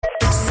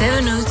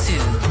702.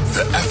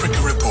 The Africa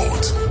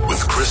Report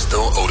with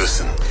Crystal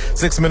Odison.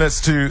 6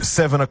 minutes to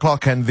 7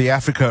 o'clock, and the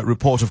Africa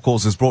Report, of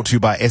course, is brought to you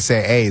by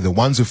SAA, the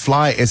ones who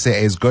fly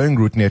SAA's Going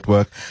Route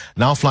network,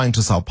 now flying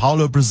to Sao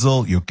Paulo,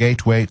 Brazil, your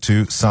gateway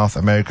to South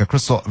America.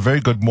 Crystal, very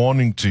good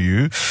morning to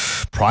you.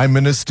 Prime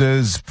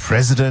ministers,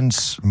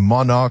 presidents,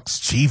 monarchs,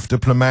 chief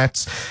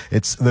diplomats.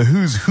 It's the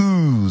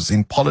who's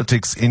in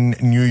politics in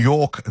New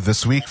York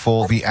this week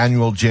for the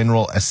annual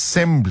General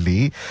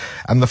Assembly,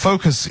 and the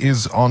focus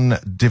is on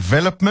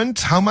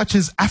development. How much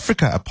is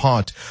Africa a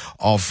part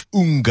of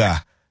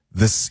UNGA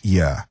this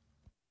year?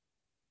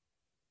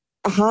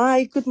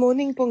 Hi, good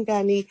morning,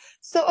 Bongani.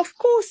 So, of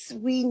course,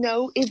 we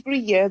know every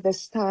year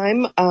this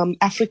time,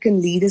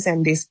 African leaders,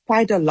 and there's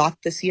quite a lot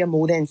this year,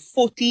 more than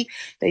 40,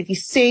 they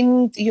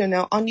descend,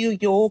 on New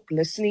York,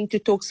 listening to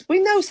talks. We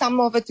know some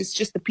of it is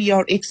just a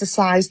PR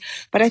exercise,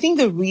 but I think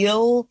the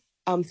real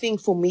thing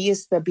for me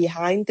is the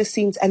behind the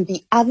scenes and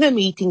the other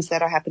meetings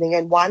that are happening.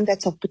 And one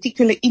that's of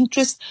particular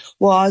interest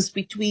was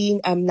between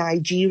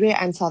Nigeria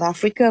and South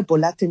Africa,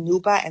 Bola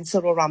Tinubu and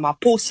Cyril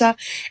Ramaphosa.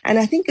 And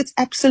I think it's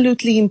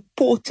absolutely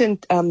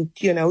important,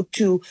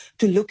 to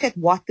look at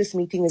what this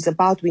meeting is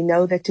about. We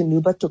know that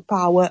Tinubu took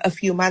power a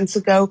few months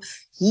ago.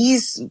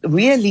 He's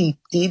really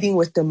dealing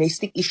with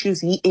domestic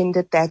issues. He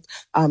ended that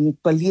 $1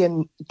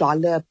 billion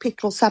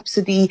petrol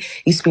subsidy.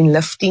 He's been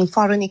lifting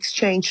foreign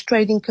exchange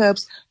trading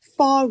curbs,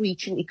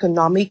 far-reaching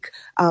economic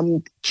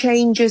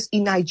changes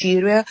in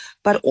Nigeria,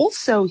 but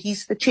also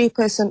he's the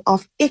chairperson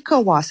of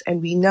ECOWAS,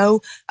 and we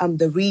know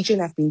the region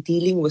have been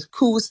dealing with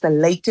coups, the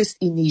latest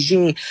in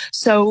Niger.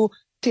 So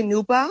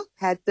Tinubu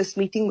had this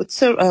meeting with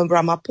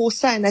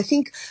Ramaphosa, and I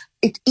think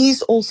it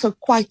is also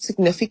quite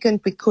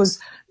significant because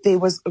there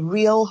was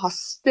real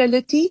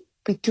hostility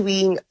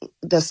between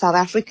the South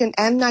African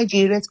and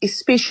Nigerians,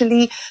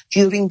 especially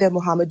during the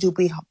Muhammadu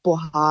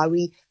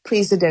Buhari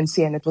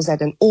presidency, and it was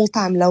at an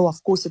all-time low.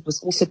 Of course, it was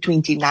also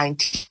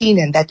 2019,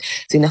 and that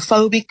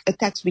xenophobic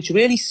attacks, which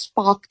really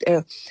sparked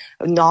a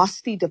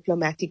nasty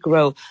diplomatic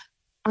row.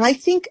 I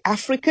think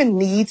Africa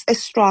needs a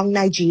strong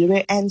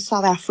Nigeria and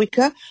South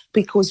Africa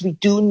because we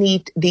do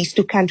need these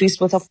two countries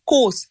with, of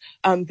course,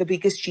 the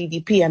biggest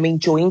GDP. I mean,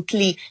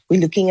 jointly, we're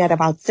looking at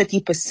about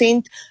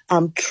 30%.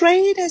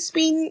 Trade has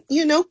been,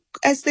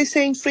 as they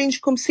say in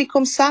French, comme ci,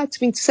 comme ça. It's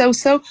been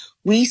so-so.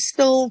 We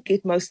still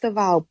get most of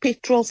our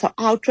petrol, so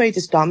our trade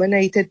is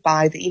dominated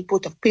by the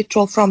import of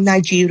petrol from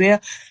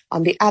Nigeria.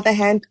 On the other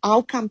hand,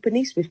 our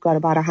companies, we've got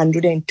about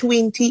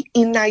 120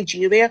 in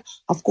Nigeria,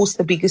 of course,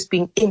 the biggest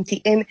being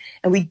MTN,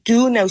 and we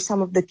do know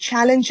some of the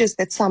challenges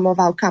that some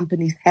of our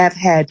companies have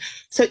had.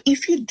 So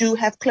if you do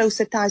have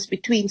closer ties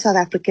between South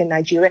Africa and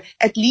Nigeria,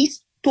 at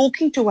least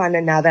talking to one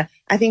another,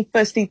 I think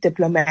firstly,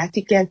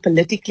 diplomatically and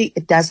politically,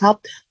 it does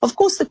help. Of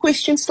course, the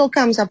question still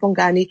comes up,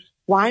 Bongani,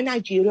 why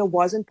Nigeria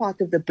wasn't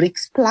part of the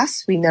BRICS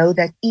Plus. We know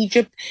that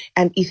Egypt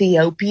and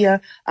Ethiopia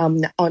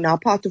are now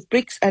part of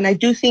BRICS. And I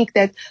do think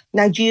that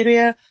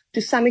Nigeria,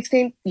 to some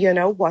extent,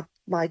 what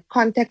my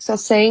contacts are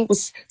saying,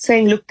 was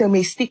saying, look,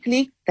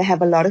 domestically, they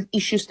have a lot of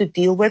issues to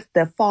deal with.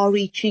 The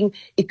far-reaching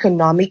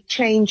economic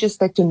changes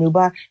that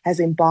Tinubu has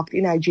embarked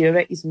in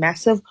Nigeria is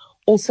massive.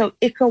 Also,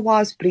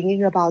 ECOWAS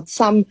bringing about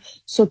some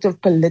sort of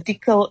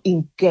political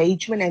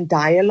engagement and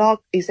dialogue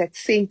is at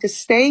center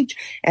stage.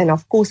 And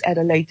of course, at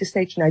a later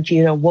stage,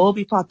 Nigeria will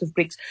be part of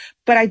BRICS.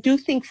 But I do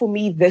think for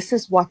me, this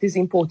is what is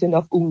important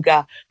of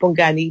UNGA,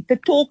 Bongani. The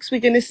talks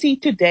we're going to see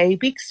today,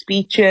 big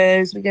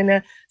speeches, we're going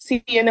to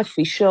see an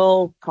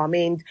official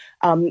comment.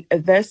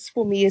 This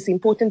for me is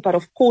important. But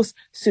of course,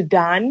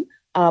 Sudan,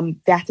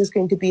 that is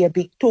going to be a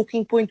big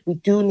talking point. We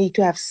do need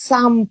to have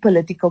some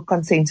political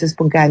consensus,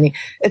 Bongani.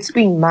 It's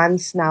been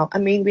months now. I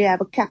mean, we have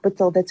a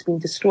capital that's been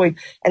destroyed.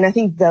 And I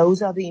think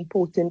those are the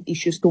important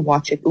issues to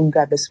watch at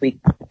UNGA this week.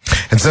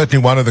 And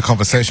certainly one of the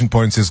conversation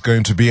points is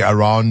going to be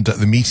around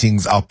the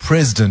meetings our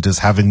president is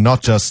having,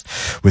 not just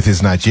with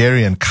his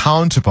Nigerian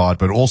counterpart,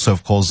 but also,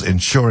 of course,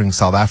 ensuring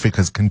South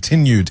Africa's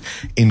continued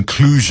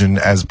inclusion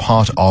as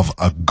part of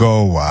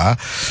AGOA.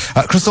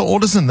 Crystal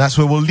Odison, that's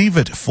where we'll leave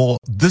it for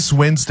this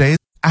Wednesday's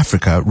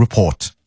Africa Report.